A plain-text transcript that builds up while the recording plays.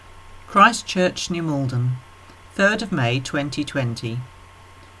Christ Church, New Malden, 3rd of May 2020.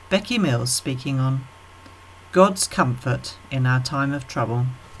 Becky Mills speaking on God's Comfort in Our Time of Trouble.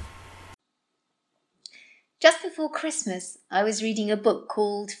 Just before Christmas, I was reading a book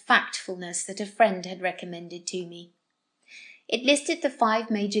called Factfulness that a friend had recommended to me. It listed the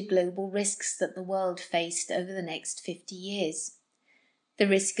 5 major global risks that the world faced over the next 50 years. The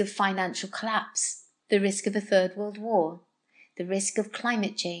risk of financial collapse, the risk of a third world war, the risk of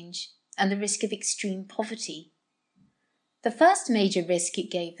climate change, and the risk of extreme poverty. The first major risk it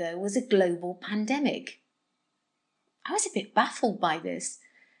gave, though, was a global pandemic. I was a bit baffled by this.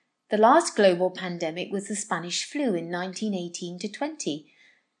 The last global pandemic was the Spanish flu in 1918-20,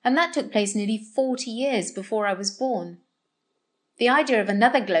 and that took place nearly 40 years before I was born. The idea of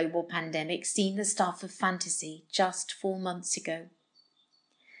another global pandemic seemed the stuff of fantasy just 4 months ago.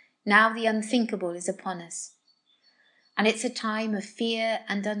 Now the unthinkable is upon us, and it's a time of fear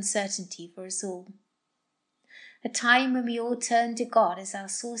and uncertainty for us all. A time when we all turn to God as our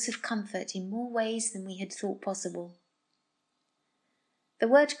source of comfort in more ways than we had thought possible. The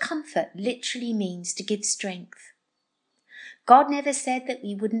word comfort literally means to give strength. God never said that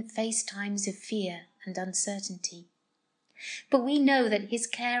we wouldn't face times of fear and uncertainty. But we know that His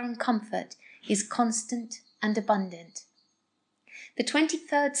care and comfort is constant and abundant. The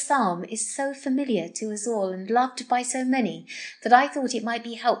 23rd Psalm is so familiar to us all and loved by so many that I thought it might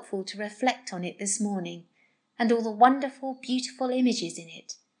be helpful to reflect on it this morning and all the wonderful, beautiful images in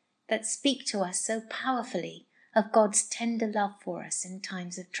it that speak to us so powerfully of God's tender love for us in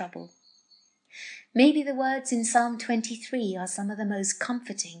times of trouble. Maybe the words in Psalm 23 are some of the most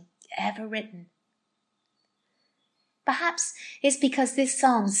comforting ever written. Perhaps it's because this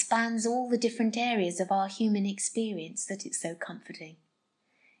psalm spans all the different areas of our human experience that it's so comforting.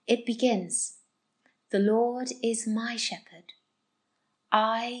 It begins, "The Lord is my shepherd.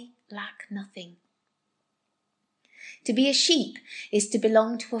 I lack nothing." To be a sheep is to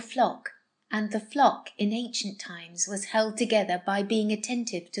belong to a flock, and the flock in ancient times was held together by being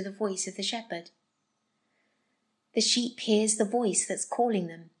attentive to the voice of the shepherd. The sheep hears the voice that's calling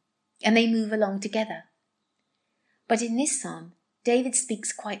them, and they move along together. But in this psalm, David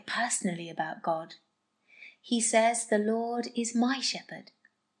speaks quite personally about God. He says, "The Lord is my shepherd."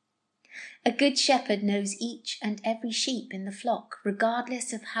 A good shepherd knows each and every sheep in the flock,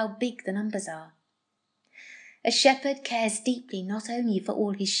 regardless of how big the numbers are. A shepherd cares deeply not only for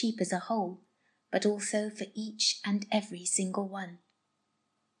all his sheep as a whole, but also for each and every single one.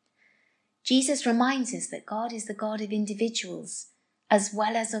 Jesus reminds us that God is the God of individuals, as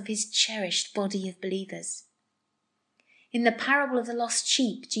well as of His cherished body of believers. In the parable of the lost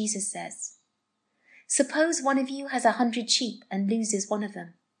sheep, Jesus says, "Suppose one of you has 100 sheep and loses one of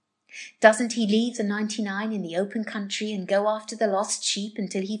them. Doesn't he leave the 99 in the open country and go after the lost sheep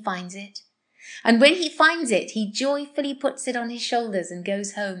until he finds it? And when he finds it, he joyfully puts it on his shoulders and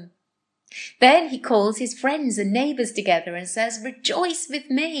goes home. Then he calls his friends and neighbors together and says, 'Rejoice with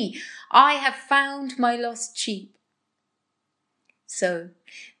me, I have found my lost sheep.' So,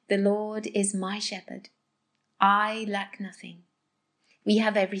 the Lord is my shepherd. I lack nothing. We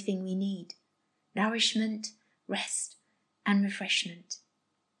have everything we need: nourishment, rest, and refreshment.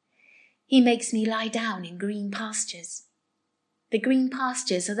 He makes me lie down in green pastures. The green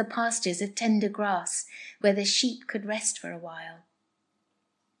pastures are the pastures of tender grass, where the sheep could rest for a while.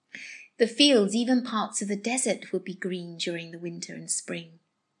 The fields, even parts of the desert, would be green during the winter and spring.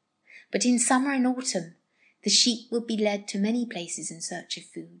 But in summer and autumn, the sheep would be led to many places in search of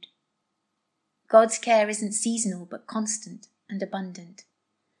food. God's care isn't seasonal, but constant and abundant.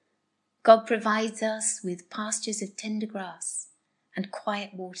 God provides us with pastures of tender grass and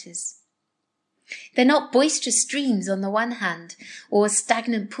quiet waters. They're not boisterous streams on the one hand or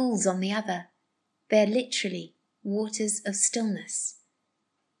stagnant pools on the other. They're literally waters of stillness,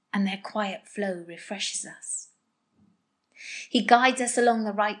 and their quiet flow refreshes us. He guides us along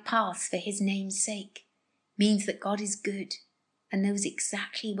the right paths for His name's sake, means that God is good and knows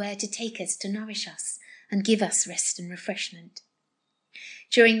exactly where to take us to nourish us and give us rest and refreshment.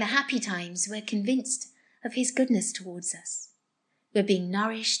 During the happy times, we're convinced of His goodness towards us. We're being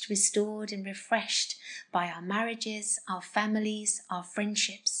nourished, restored, and refreshed by our marriages, our families, our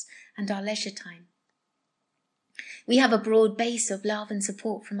friendships, and our leisure time. We have a broad base of love and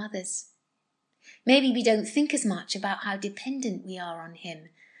support from others. Maybe we don't think as much about how dependent we are on Him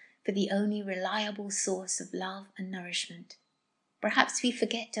for the only reliable source of love and nourishment. Perhaps we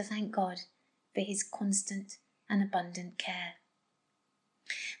forget to thank God for His constant and abundant care.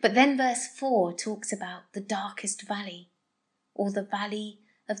 But then verse 4 talks about the darkest valley, or the valley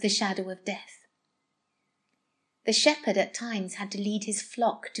of the shadow of death. The shepherd at times had to lead his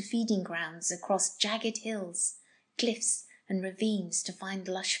flock to feeding grounds across jagged hills, cliffs and ravines to find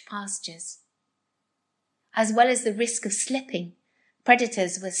lush pastures. As well as the risk of slipping,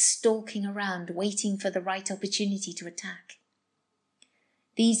 predators were stalking around waiting for the right opportunity to attack.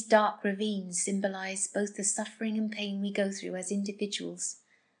 These dark ravines symbolize both the suffering and pain we go through as individuals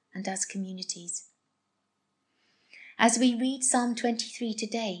and as communities. As we read Psalm 23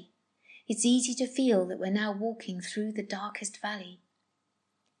 today, it's easy to feel that we're now walking through the darkest valley.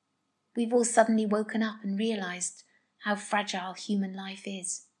 We've all suddenly woken up and realized how fragile human life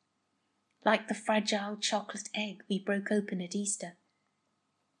is, like the fragile chocolate egg we broke open at Easter.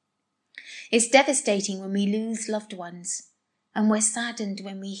 It's devastating when we lose loved ones, and we're saddened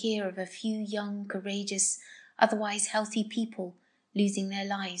when we hear of a few young, courageous, otherwise healthy people losing their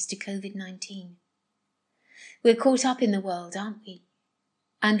lives to COVID-19. We're caught up in the world, aren't we?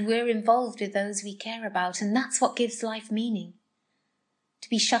 And we're involved with those we care about, and that's what gives life meaning. To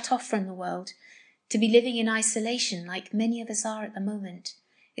be shut off from the world, to be living in isolation like many of us are at the moment,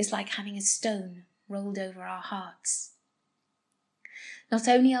 is like having a stone rolled over our hearts. Not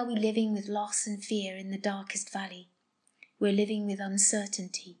only are we living with loss and fear in the darkest valley, we're living with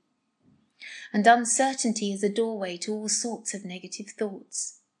uncertainty. And uncertainty is a doorway to all sorts of negative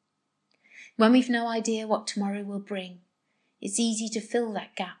thoughts. When we've no idea what tomorrow will bring, it's easy to fill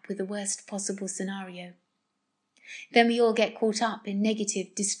that gap with the worst possible scenario. Then we all get caught up in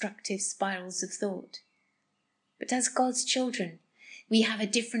negative, destructive spirals of thought. But as God's children, we have a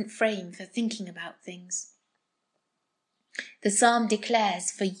different frame for thinking about things. The psalm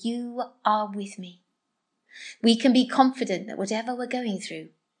declares, "For you are with me." We can be confident that whatever we're going through,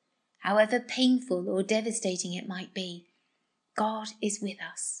 however painful or devastating it might be, God is with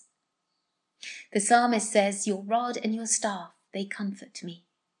us. The psalmist says, "Your rod and your staff, they comfort me."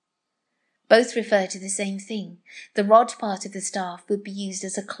 Both refer to the same thing. The rod part of the staff would be used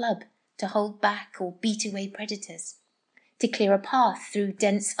as a club to hold back or beat away predators, to clear a path through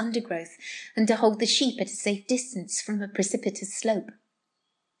dense undergrowth, and to hold the sheep at a safe distance from a precipitous slope.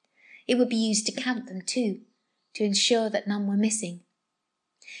 It would be used to count them too, to ensure that none were missing.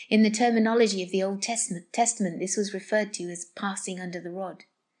 In the terminology of the Old Testament, this was referred to as passing under the rod.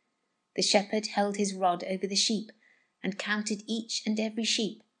 The shepherd held his rod over the sheep and counted each and every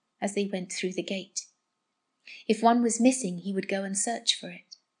sheep as they went through the gate. If one was missing, he would go and search for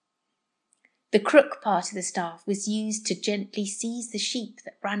it. The crook part of the staff was used to gently seize the sheep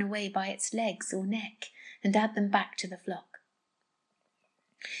that ran away by its legs or neck and add them back to the flock.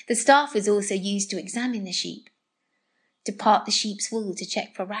 The staff was also used to examine the sheep, to part the sheep's wool to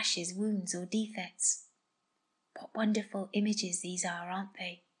check for rashes, wounds or defects. What wonderful images these are, aren't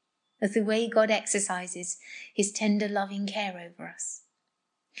they? Of the way God exercises his tender, loving care over us.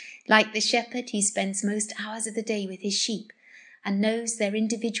 Like the shepherd, he spends most hours of the day with his sheep and knows their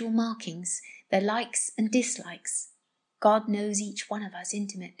individual markings, their likes and dislikes. God knows each one of us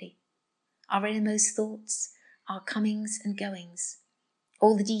intimately. Our innermost thoughts, our comings and goings,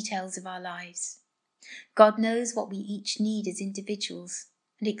 all the details of our lives. God knows what we each need as individuals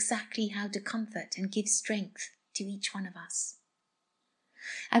and exactly how to comfort and give strength to each one of us.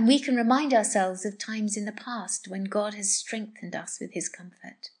 And we can remind ourselves of times in the past when God has strengthened us with his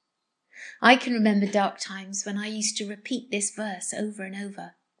comfort. I can remember dark times when I used to repeat this verse over and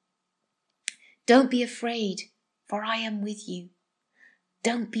over. "Don't be afraid, for I am with you.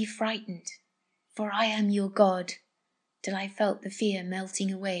 Don't be frightened, for I am your God," till I felt the fear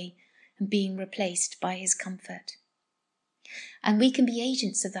melting away and being replaced by his comfort. And we can be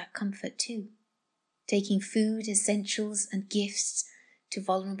agents of that comfort too, taking food, essentials and gifts to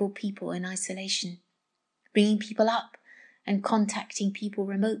vulnerable people in isolation, bringing people up and contacting people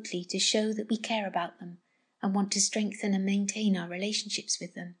remotely to show that we care about them and want to strengthen and maintain our relationships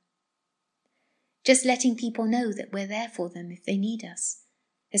with them. Just letting people know that we're there for them if they need us,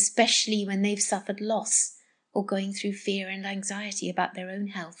 especially when they've suffered loss or going through fear and anxiety about their own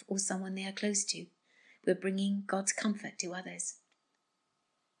health or someone they are close to. We're bringing God's comfort to others.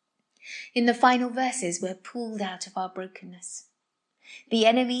 In the final verses, we're pulled out of our brokenness. The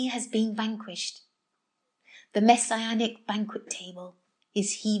enemy has been vanquished. The messianic banquet table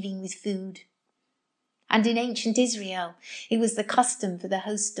is heaving with food. And in ancient Israel, it was the custom for the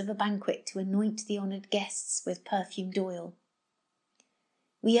host of a banquet to anoint the honoured guests with perfumed oil.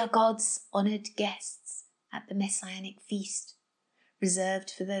 We are God's honoured guests at the messianic feast,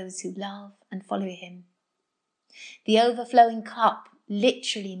 reserved for those who love and follow him. The overflowing cup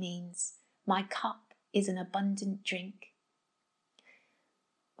literally means, "My cup is an abundant drink."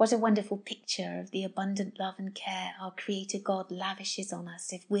 What a wonderful picture of the abundant love and care our Creator God lavishes on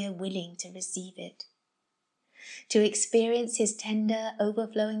us if we're willing to receive it. To experience his tender,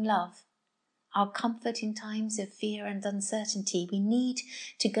 overflowing love, our comfort in times of fear and uncertainty, we need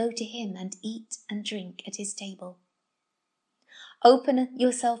to go to him and eat and drink at his table. Open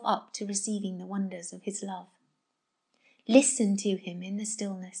yourself up to receiving the wonders of his love. Listen to him in the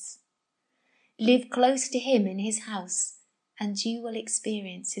stillness. Live close to him in his house, and you will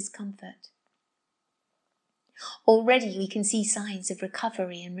experience his comfort. Already we can see signs of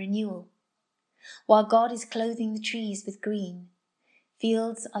recovery and renewal. While God is clothing the trees with green,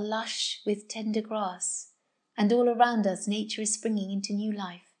 fields are lush with tender grass, and all around us nature is springing into new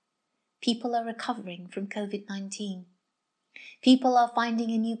life. People are recovering from COVID-19. People are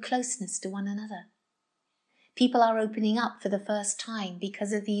finding a new closeness to one another. People are opening up for the first time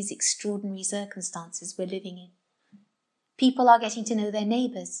because of these extraordinary circumstances we're living in. People are getting to know their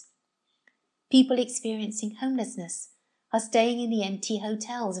neighbours. People experiencing homelessness are staying in the empty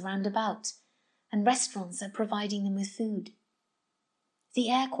hotels round about, and restaurants are providing them with food. The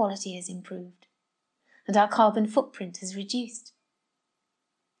air quality has improved, and our carbon footprint has reduced.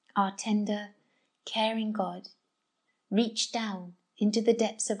 Our tender, caring God reached down into the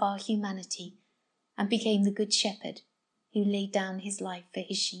depths of our humanity and became the Good Shepherd who laid down his life for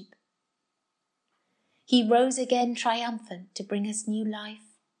his sheep. He rose again triumphant to bring us new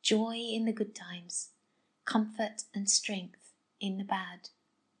life, joy in the good times, comfort and strength in the bad.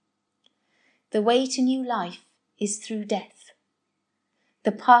 The way to new life is through death.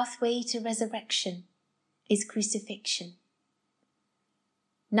 The pathway to resurrection is crucifixion.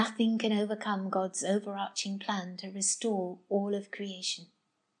 Nothing can overcome God's overarching plan to restore all of creation.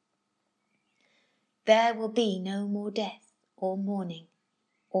 There will be no more death or mourning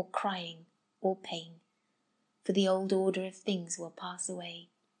or crying or pain, for the old order of things will pass away.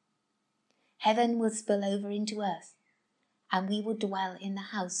 Heaven will spill over into earth, and we will dwell in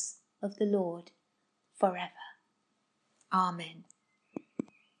the house of the Lord forever. Amen.